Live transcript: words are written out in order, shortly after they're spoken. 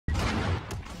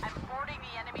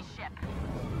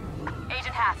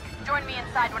task. Join me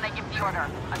inside when I give the order.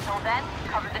 Until then,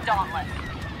 cover the Dauntless.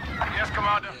 Yes,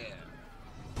 Commander.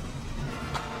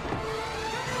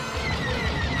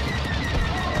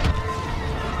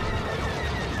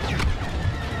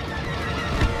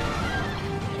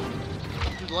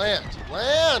 Land!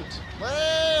 Land!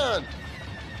 Land!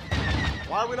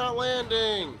 Why are we not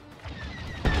landing?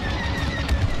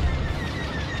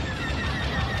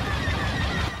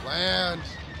 Land!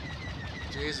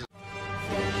 Jesus.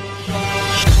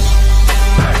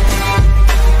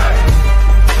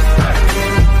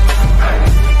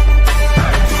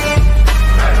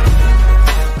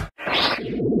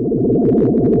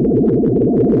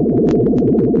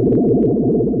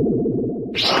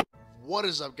 What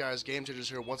is up, guys? Game Changers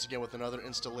here once again with another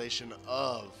installation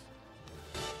of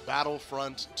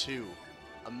Battlefront 2.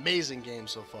 Amazing game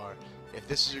so far. If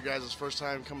this is your guys' first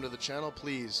time coming to the channel,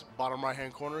 please, bottom right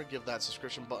hand corner, give that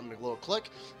subscription button a little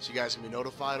click so you guys can be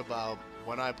notified about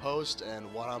when I post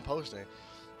and what I'm posting,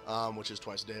 which is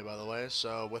twice a day, by the way.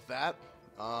 So with that,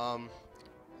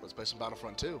 let's play some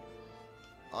Battlefront 2.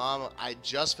 I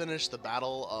just finished the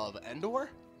Battle of Endor,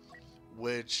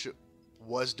 which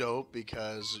was dope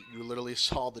because you literally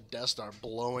saw the Death Star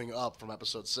blowing up from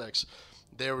episode 6.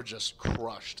 They were just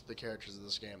crushed, the characters in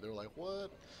this game. They were like, what?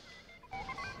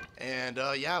 And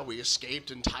yeah, we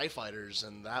escaped in TIE fighters,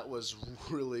 and that was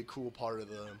really cool part of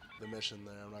the mission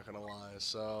there, I'm not gonna lie.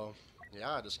 So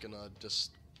yeah, pretty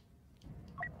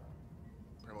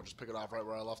much just pick it off right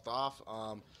where I left off.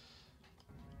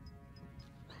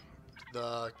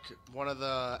 One of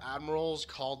the admirals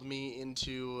called me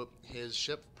into his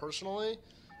ship personally,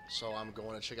 so I'm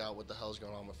going to check out what the hell's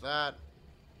going on with that.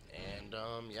 And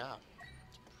yeah,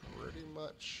 that's pretty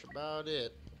much about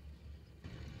it.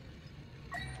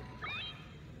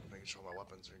 Making sure my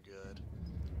weapons are good.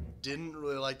 Didn't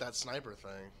really like that sniper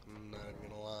thing. I'm not even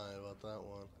gonna lie about that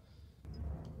one.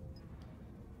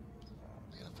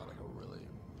 I gotta find like a really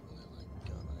like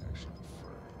gun I actually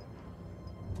prefer.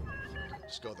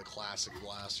 Just go with the classic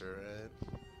blaster,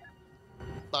 right?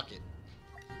 Bucket.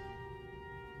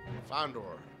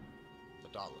 Fondor. The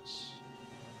Dauntless.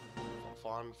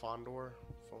 Fondor?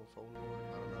 I don't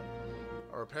know.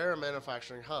 A repair and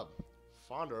manufacturing hub.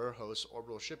 Fondor hosts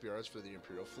orbital shipyards for the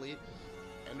Imperial Fleet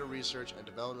and a research and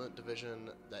development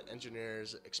division that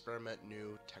engineers experiment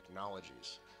new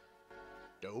technologies.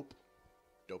 Dope.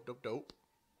 Dope, dope, dope.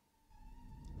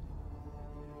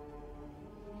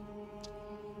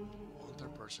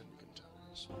 Third person, you can tell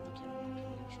this with the camera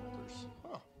between your shoulders.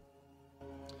 Huh.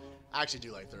 I actually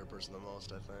do like third person the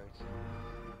most, I think.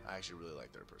 I actually really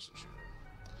like third person shooting.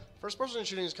 First person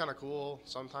shooting is kind of cool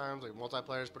sometimes, like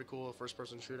multiplayer is pretty cool, first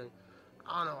person shooting.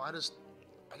 I don't know, I just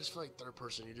feel like third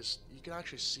person, you can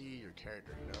actually see your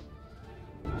character, you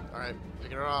know? Alright,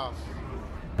 picking it off.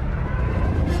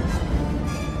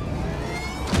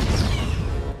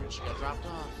 She got dropped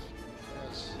off.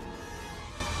 Yes.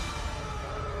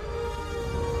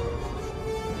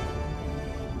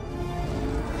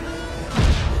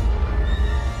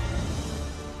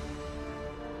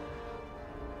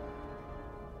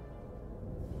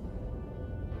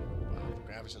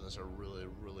 Graphics in this are really,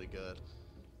 really good.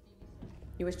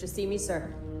 You wish to see me,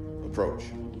 sir? Approach.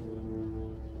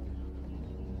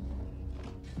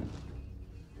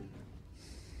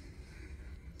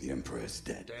 The Emperor is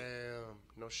dead. Damn,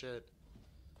 no shit.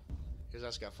 His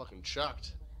ass got fucking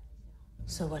chucked.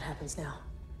 So what happens now?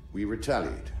 We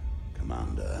retaliate,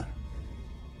 Commander.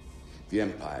 The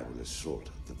Empire will assault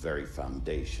the very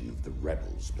foundation of the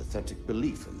rebels' pathetic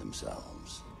belief in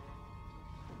themselves.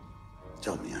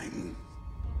 Tell me, Aiden,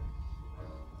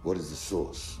 what is the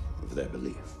source of their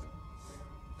belief?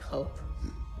 Hope.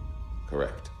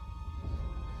 Correct.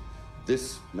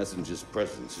 This messenger's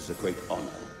presence is a great honor,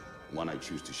 one I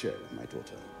choose to share with my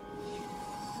daughter.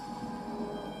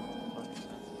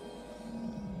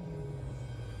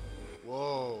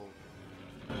 Whoa.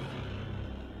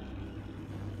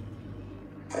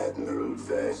 Admiral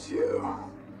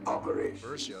Versio, Operation.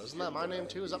 Versio, isn't that my name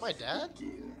too? Is that my dad?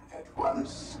 Begin at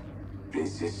once.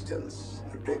 Resistance,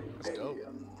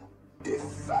 rebellion,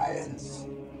 defiance.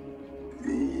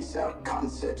 These are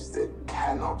concepts that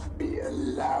cannot be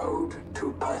allowed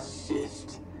to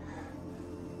persist.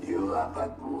 You are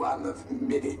but one of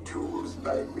many tools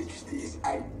by which these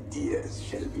ideas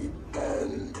shall be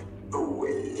burned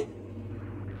away.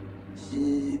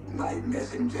 Heed my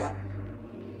messenger.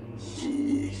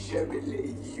 He shall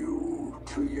relay you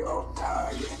to your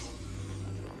target.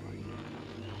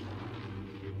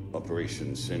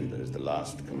 Operation Cinder is the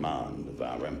last command of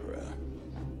our Emperor,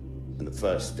 and the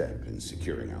first step in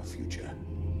securing our future.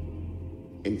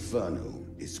 Inferno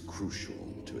is crucial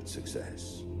to its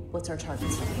success. What's our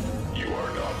target, sir? You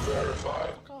are not verified.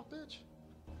 Fuck off, bitch.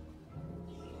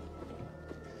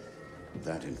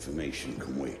 That information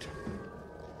can wait.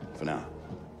 For now.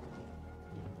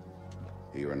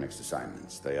 Here are our next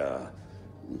assignments. They are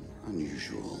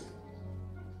unusual.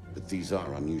 But these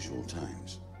are unusual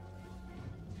times.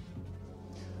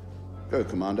 Go,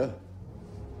 Commander.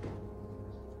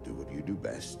 Do what you do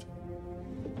best.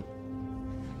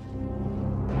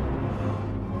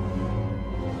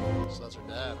 So that's her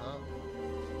dad, huh?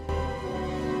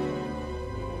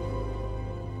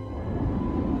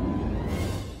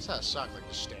 This has sucked, like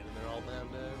just standing there all damn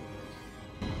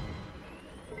day.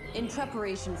 In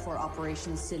preparation for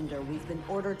Operation Cinder, we've been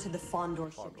ordered to the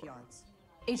Fondor shipyards.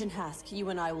 Agent Hask, you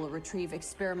and I will retrieve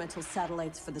experimental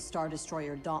satellites for the Star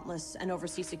Destroyer Dauntless and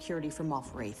oversee security for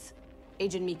Moff Wraith.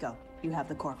 Agent Miko, you have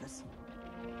the Corvus.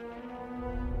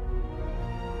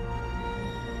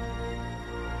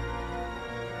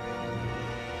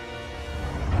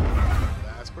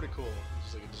 That's pretty cool.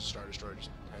 Just like a Star Destroyer just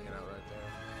hanging out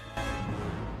right there.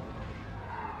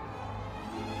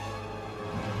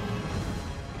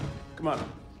 Commander,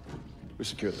 we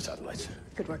secured the satellites.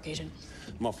 Good work, Agent.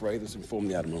 Moff Wraith has informed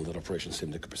the Admiral that Operation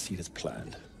Cinder could proceed as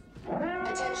planned.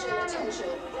 Attention, attention.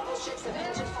 Rebel ships have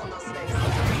entered Fondor space.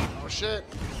 Oh shit.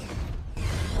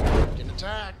 Getting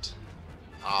attacked.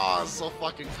 Oh, it's so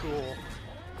fucking cool.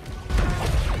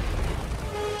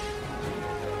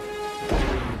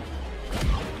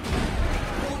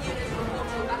 All units report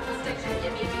to the battle station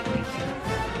immediately.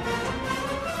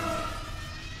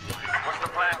 What's the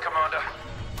plan, Commander?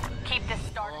 Keep this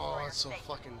Star Oh, Destroyer it's so safe.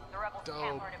 fucking The rebels dope.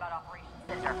 can't learn about Operation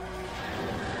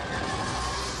Cinder.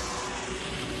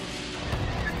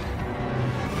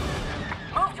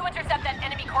 Move to intercept that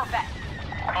enemy corvette.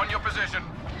 On your position.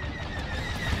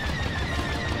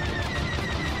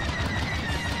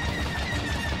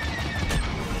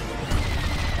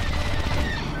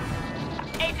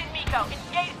 Agent Miko,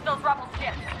 engage those rebel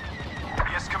ships.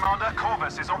 Yes, Commander.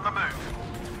 Corvus is on the move.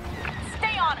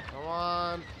 Stay on it. Come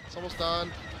on. It's almost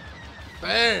done.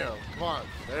 Bam! Come on.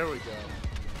 There we go.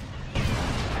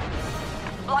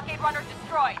 Blockade runner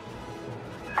destroyed.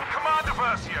 Commander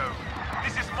Versio,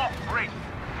 this is Moff Wraith.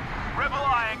 Rebel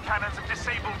iron cannons have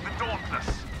disabled the Dauntless.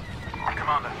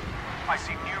 Commander, I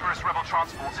see numerous rebel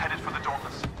transports headed for the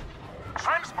Dauntless.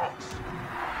 Transports?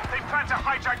 They plan to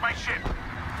hijack my ship.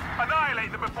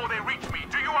 Annihilate them before they reach me.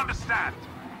 Do you understand?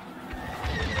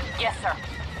 Yes, sir.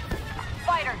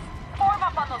 Fighters, form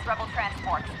up on those rebel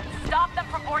transports. Stop them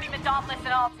from boarding the Dauntless and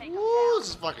I'll take them Woo, down. this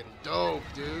is fucking dope,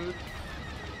 dude.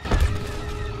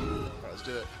 Alright, let's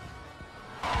do it.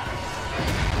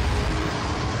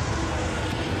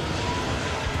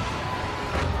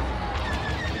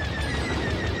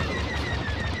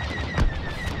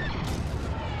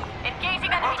 Engaging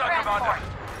Well enemy done, transport.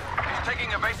 Commander. He's taking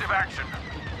evasive action.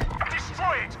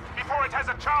 Destroy it before it has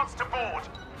a chance to board.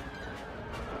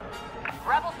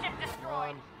 Rebel ship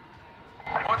destroyed.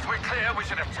 Once we're clear, we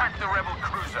should attack the rebel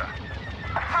cruiser.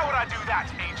 How would I do that,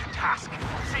 Agent Hask,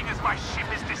 seeing as my ship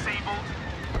is disabled?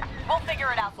 We'll figure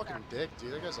it out, sir. Fucking dick,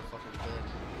 dude. That guy's a fucking dick.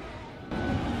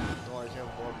 No, I can't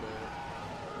afford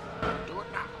it. Do it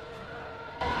now.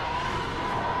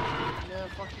 Yeah,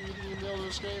 fuck you. You didn't even be able to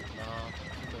escape? Nah.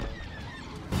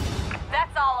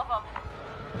 That's all of them.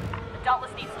 The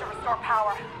Dauntless needs to restore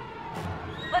power.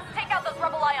 Let's take out those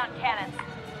rebel ion cannons.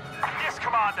 Yes,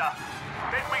 Commander.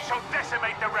 Then we shall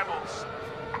decimate the rebels.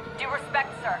 Due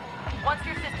respect, sir. Once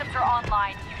your systems are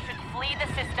online, you should flee the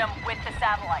system with the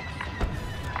satellites.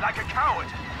 Like a coward?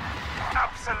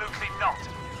 Absolutely not.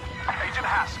 Agent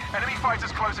Hask, enemy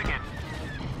fighters closing in.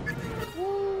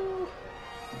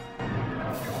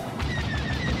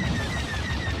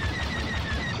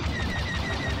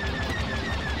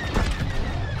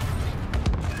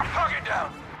 Target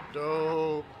down.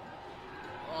 Dope.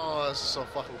 Oh, this is so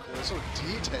fucking cool. It's so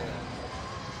detailed.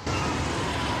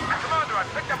 Commander, I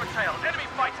picked up a tail. Enemy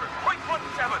fighter at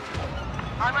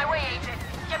 .17. On my way, Agent.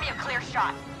 Give me a clear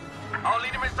shot. I'll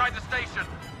lead him inside the station.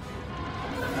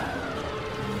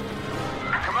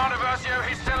 Commander Versio,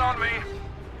 he's still on me.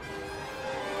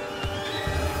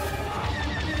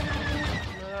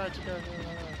 Alright, you guys.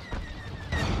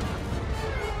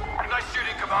 Nice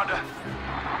shooting, Commander.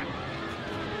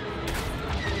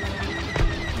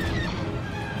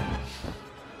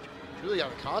 You really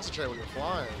gotta concentrate when you're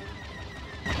flying.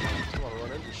 You don't wanna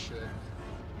run into shit.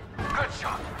 Good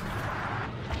shot.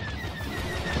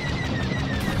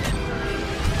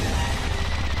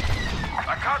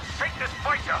 I can't shake this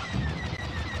fighter.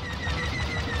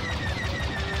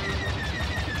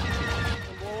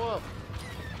 Blow up.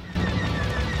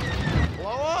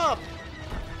 Blow up!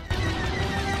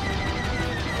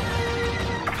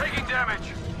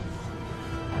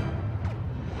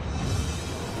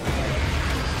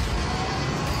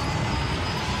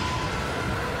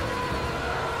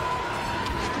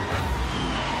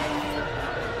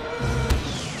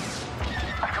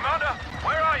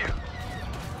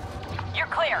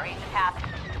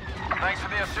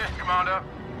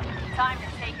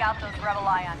 those rebel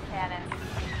ion cannons.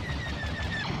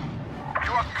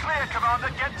 You are clear, Commander.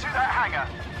 Get to that hangar.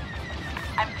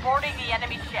 I'm boarding the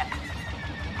enemy ship.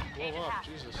 Blow Agent up, Hack,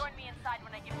 Jesus. join me inside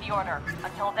when I give the order.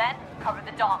 Until then, cover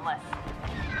the Dauntless.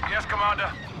 Yes,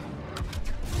 Commander.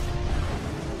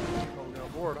 Going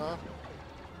on board, huh?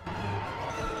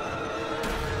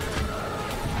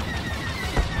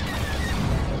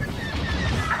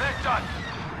 They're done.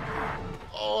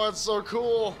 Oh, that's so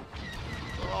cool.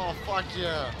 Oh, fuck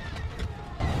yeah.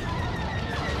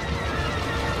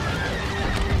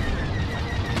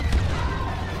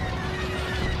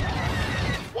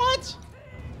 What?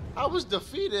 I was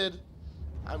defeated.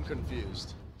 I'm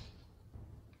confused.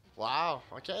 Wow.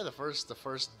 Okay, the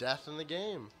first death in the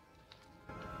game.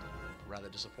 Rather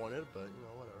disappointed, but you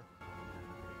know, whatever.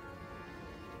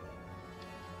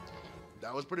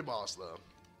 That was pretty boss though.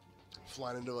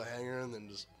 Flying into a hangar and then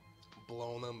just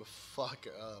blowing them the fuck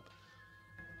up.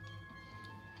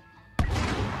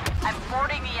 I'm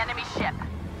boarding the enemy ship.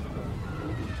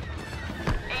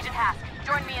 Agent Hask,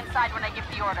 join me inside when I give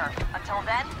the order. Until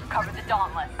then, cover the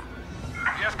Dauntless.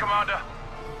 Yes, Commander.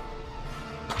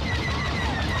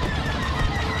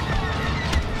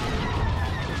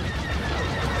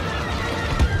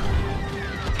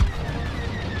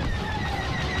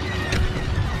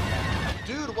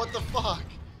 Dude, what the fuck?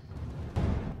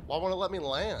 Why won't it let me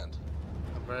land?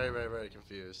 I'm very, very, very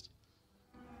confused.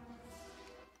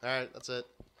 Alright, that's it.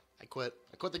 I quit.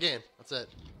 I quit the game. That's it.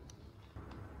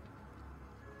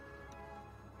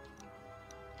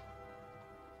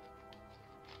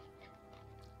 Fucking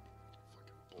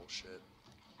bullshit.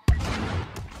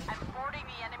 I'm boarding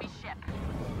the enemy ship.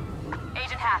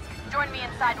 Agent Hask, join me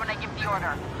inside when I give the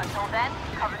order. Until then,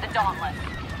 cover the Dauntless.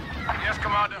 Yes,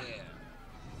 Commander.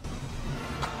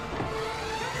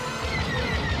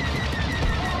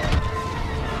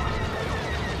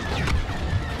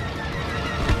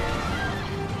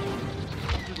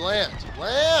 Dude, land!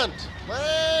 Land!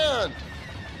 Land!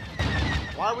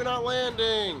 Why are we not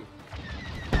landing?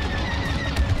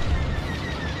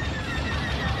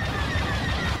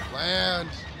 Land!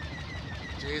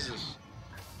 Jesus.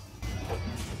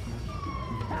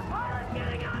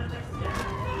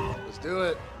 Let's do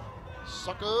it.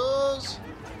 Suckers!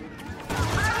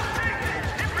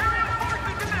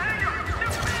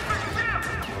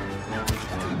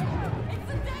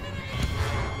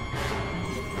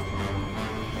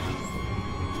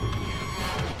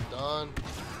 Done.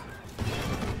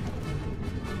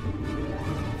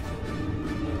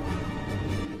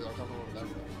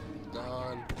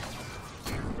 Done.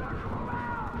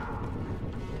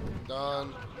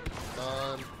 Done.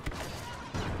 Done.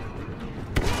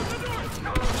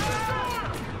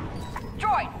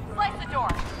 Droid, slice the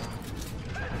door.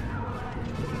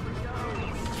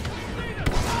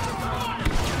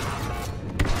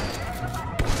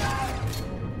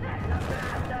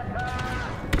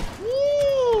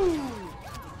 Woo!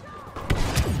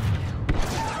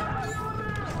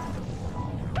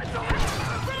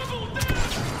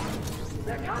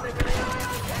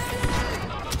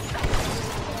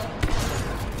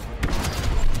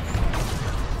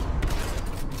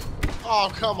 Oh,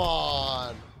 come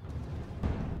on.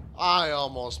 I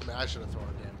almost I should have thrown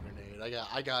a damn grenade.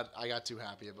 I got too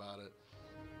happy about it.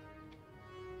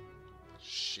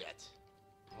 Shit.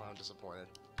 Well, I'm disappointed.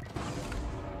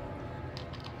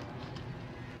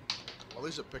 At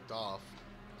least it picked off.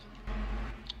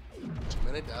 Too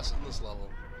many deaths in this level.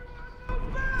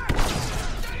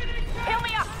 Heal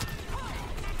me up!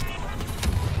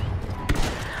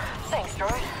 Thanks,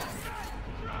 droid.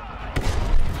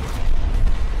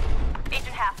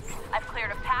 Agent Hask, I've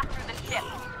cleared a path through the ship.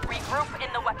 Regroup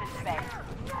in the weapons bay.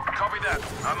 Copy that.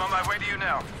 I'm on my way to you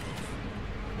now.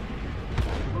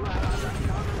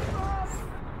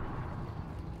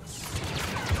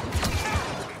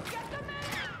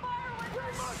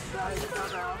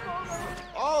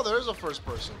 Oh, there's a first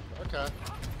person. Okay.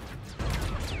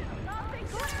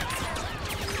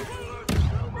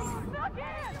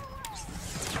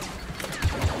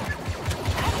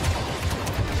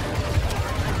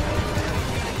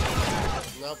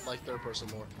 Nope, like third person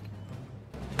more.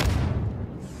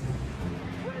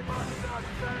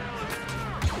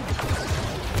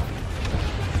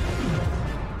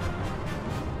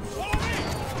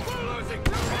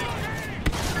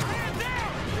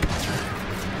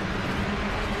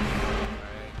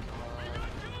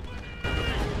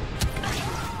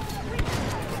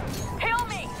 Heal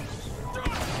me!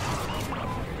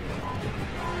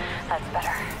 That's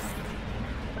better.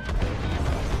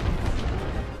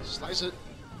 Slice it.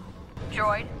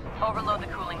 Droid, overload the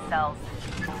cooling cells.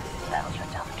 That'll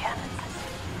shut down the cannons.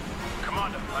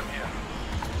 Commander, I'm here.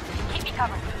 Keep me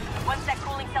covered. Once that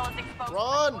cooling cell is exposed,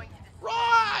 Run! I'm going to destroy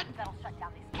Run! it. That'll shut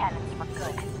down these cannons for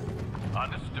good.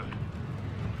 Understood.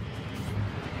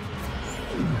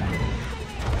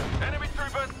 Enemy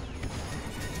troopers!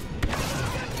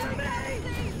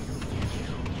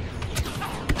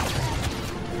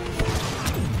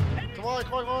 Come on,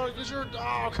 come on, come on. Use your...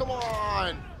 Oh, come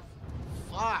on.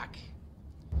 Fuck.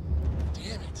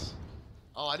 Damn it.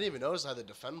 Oh, I didn't even notice I had the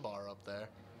defend bar up there.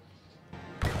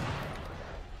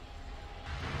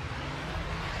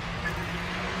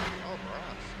 Oh,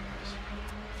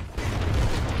 gosh.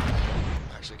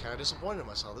 Actually, kind of disappointed in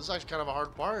myself. This is actually kind of a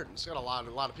hard part. It's got a lot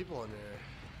of people in here.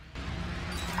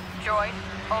 Droid,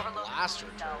 overload. Blaster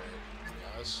turret.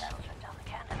 Yes. That'll shut down the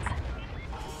cannons.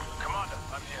 Commander,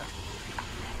 I'm here.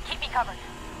 Keep me covered.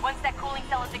 Once that cooling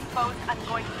cell is exposed, I'm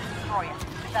going to destroy it.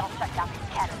 That'll shut down these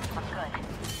cannons for good.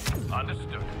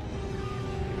 Understood.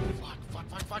 Fuck.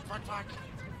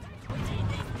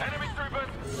 Enemy troopers!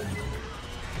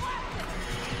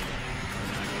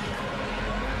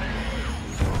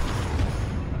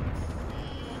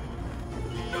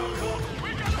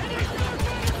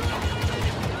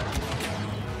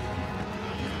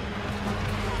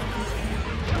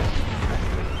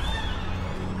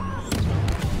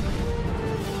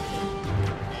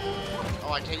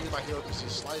 Oh, I can't use my heel because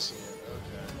he's slicing it.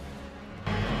 Okay.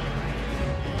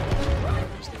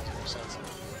 These things make sense.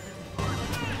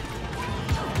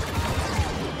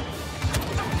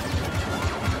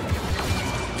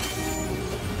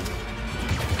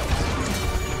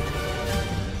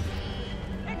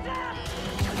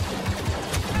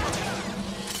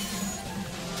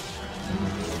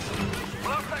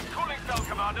 Blow that cooling cell,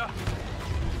 Commander!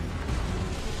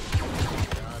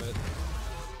 Got it.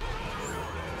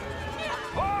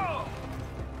 Whoa!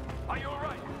 Are you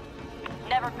alright?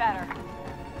 Never better.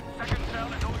 Second cell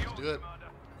is all yours, Do it. Commander.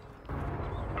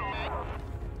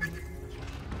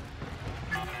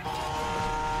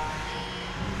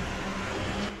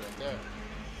 Right there.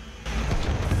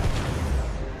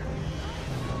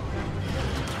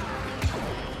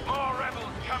 More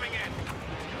rebels coming in.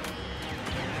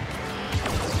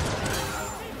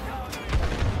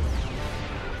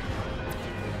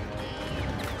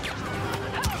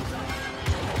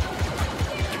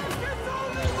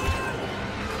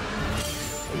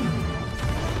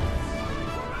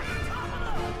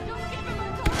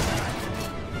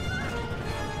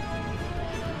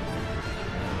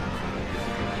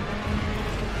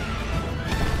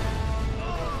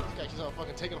 This guy keeps on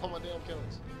fucking taking all my damn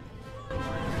killings.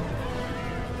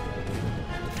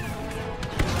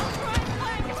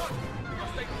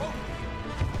 Stay focused.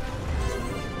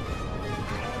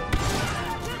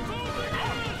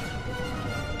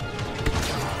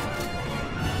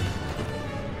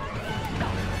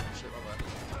 Shit, my bad.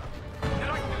 Did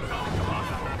I do something,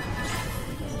 Commander?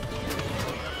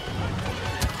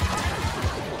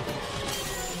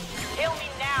 Kill me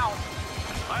now.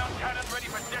 Ion cannon ready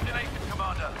for detonation,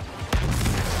 Commander.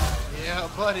 Yeah,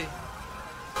 buddy.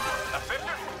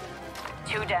 Effective?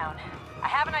 2 down. I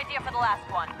have an idea for the last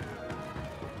one.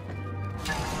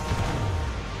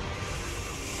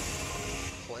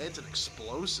 Plant an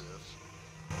explosive.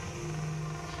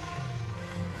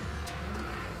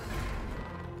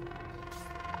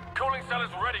 Cooling cell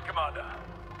is ready, Commander.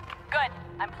 Good.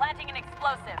 I'm planting an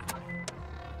explosive.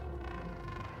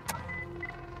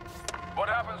 What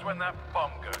happens when that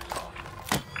bomb goes off?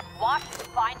 Watch and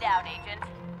find out, Agent.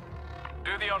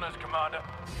 Do the honors, Commander.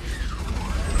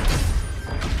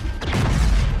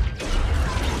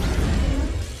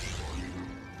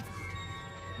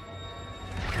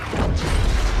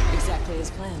 Exactly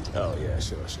as planned. Oh, yeah,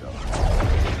 sure.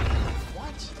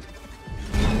 What?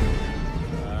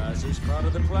 Is this part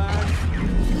of the plan?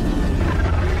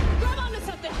 Grab onto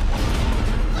something!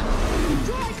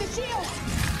 Droid, the shield!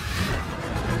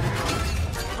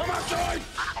 Come on, Droid!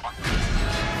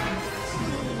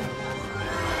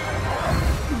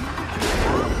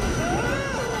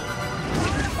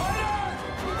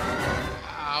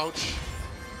 Ouch.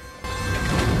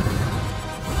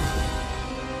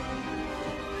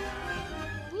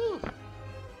 Woo.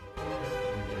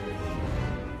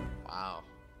 Wow.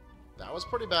 That was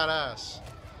pretty badass.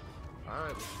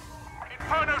 Alright.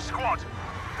 Inferno Squad! The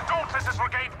Dauntless has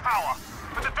regained power,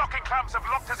 but the docking clamps have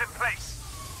locked us in place.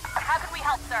 How can we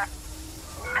help, sir?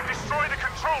 Destroy the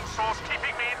control source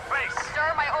keeping me in place. Sir,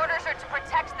 my orders are to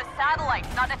protect the satellites,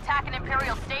 not attack an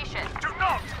Imperial station. Do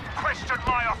not question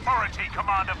my authority,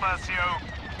 Commander Versio.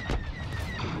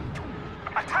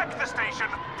 Attack the station,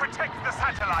 protect the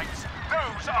satellites.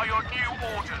 Those are your new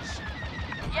orders.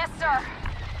 Yes, sir.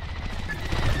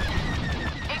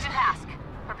 Agent Hask,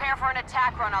 prepare for an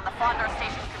attack run on the Fondor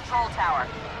Station's control tower.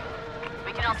 We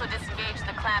We can also disengage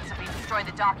the clamps if we destroy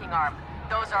the docking arm.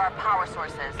 Those are our power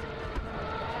sources.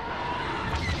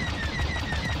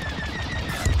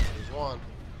 There's one.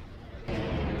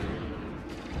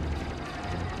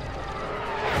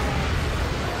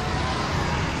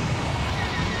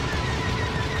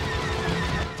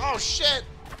 Oh shit!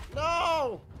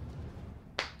 No!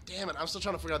 Damn it, I'm still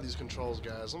trying to figure out these controls,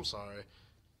 guys. I'm sorry.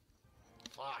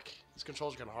 Fuck. These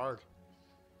controls are kinda hard.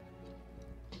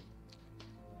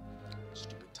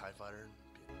 Stupid TIE fighter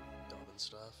being dumb and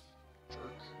stuff.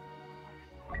 Jerk.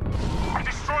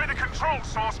 Destroy the control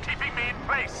source keeping me in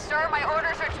place. Sir, my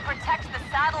orders are to protect the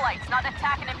satellites, not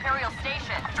attack an Imperial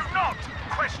station. Do not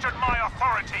question my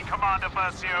authority, Commander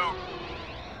Versio.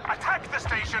 Attack the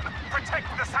station, protect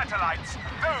the satellites.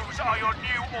 Those are your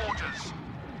new orders.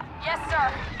 Yes,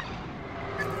 sir.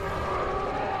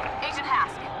 Agent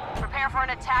Hask, prepare for an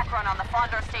attack run on the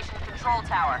Fondor Station control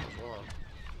tower.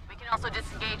 We can also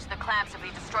disengage the clamps if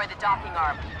we destroy the docking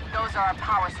arm. Those are our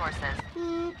power sources.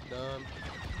 Boop. Done.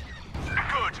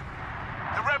 Good.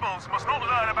 The rebels must not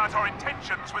learn about our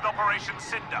intentions with Operation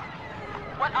Cinder.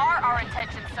 What are our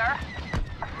intentions, sir?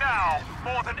 Now,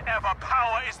 more than ever,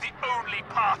 power is the only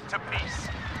path to peace.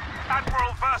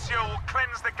 Admiral Versio will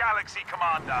cleanse the galaxy,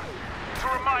 Commander, to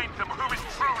remind them who is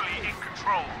truly in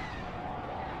control.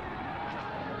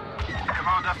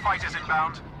 Commander, fighters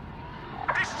inbound.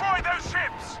 Destroy those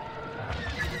ships!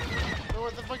 Well,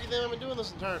 what the fuck have they been doing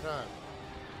this entire time?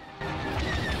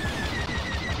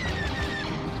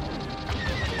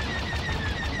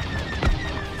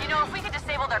 You know, if we could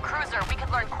disable their cruiser, we could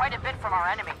learn quite a bit from our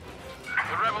enemy.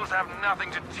 The rebels have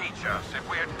nothing to teach us. If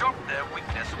we adopt their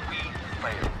weakness, we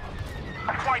fail.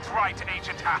 Quite right,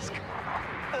 Agent Hask.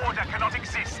 Order cannot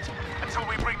exist until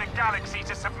we bring the galaxy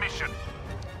to submission.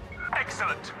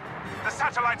 Excellent. The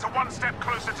satellites are one step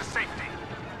closer to safety.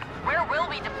 Where will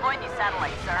we deploy these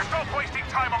satellites, sir? Stop wasting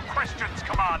time on questions,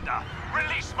 Commander.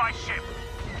 Release my ship.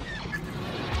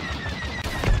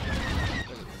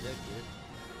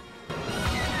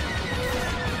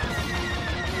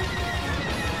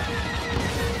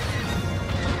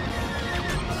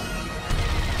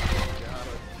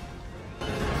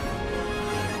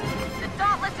 The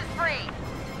Dauntless is free.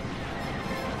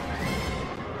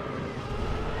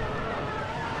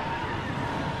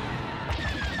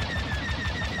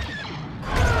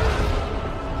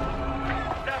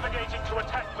 Navigating to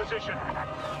attack position.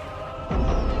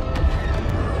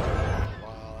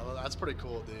 Wow, that's pretty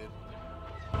cool, dude.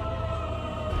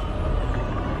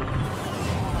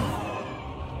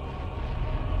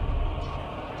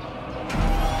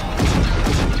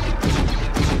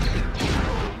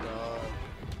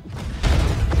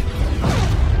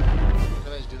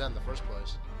 Do that in the first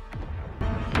place.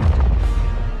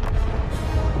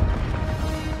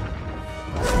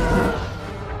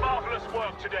 Marvelous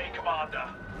work today, Commander.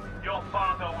 Your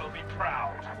father will be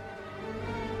proud.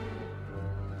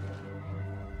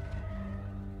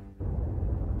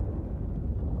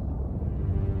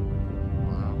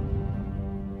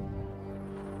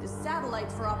 The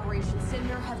satellites for Operation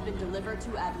Cinder have been delivered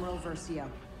to Admiral Versio.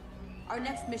 Our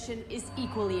next mission is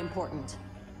equally important.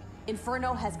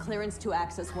 Inferno has clearance to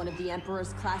access one of the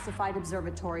Emperor's classified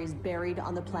observatories buried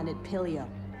on the planet Pilio.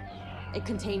 It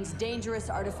contains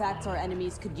dangerous artifacts our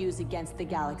enemies could use against the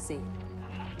galaxy.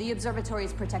 The observatory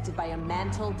is protected by a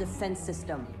mantle defense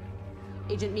system.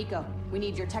 Agent Miko, we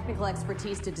need your technical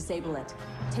expertise to disable it.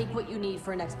 Take what you need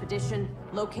for an expedition,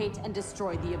 locate and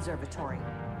destroy the observatory.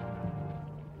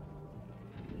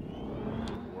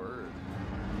 Word.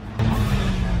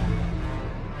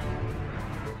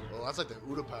 Well, that's like the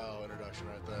Utapau introduction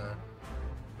right there.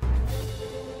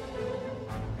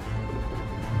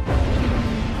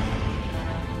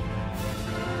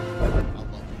 I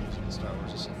love the music in Star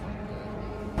Wars. It's so fucking good.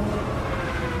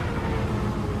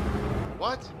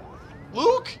 What?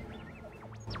 Luke?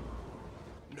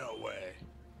 No way.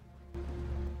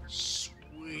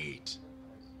 Sweet.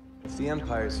 If the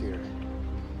Empire's here,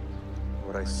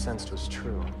 what I sensed was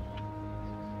true.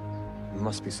 There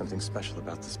must be something special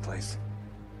about this place.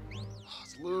 Oh,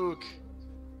 it's Luke.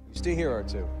 You stay here,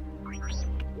 R2.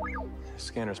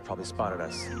 Scanners probably spotted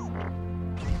us.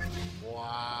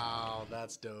 Wow,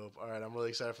 that's dope. Alright, I'm really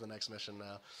excited for the next mission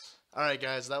now. Alright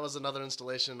guys, that was another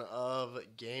installation of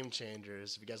Game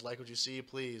Changers. If you guys like what you see,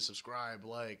 please subscribe,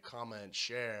 like, comment,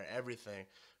 share, everything.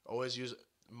 Always use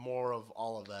more of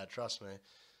all of that, trust me.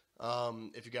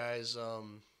 If you guys,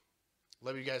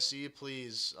 let me guys see,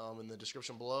 please, in the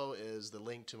description below is the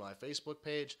link to my Facebook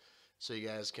page, so you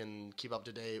guys can keep up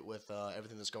to date with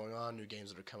everything that's going on, new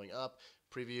games that are coming up,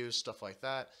 previews, stuff like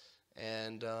that.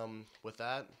 And with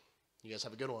that, you guys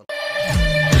have a good one.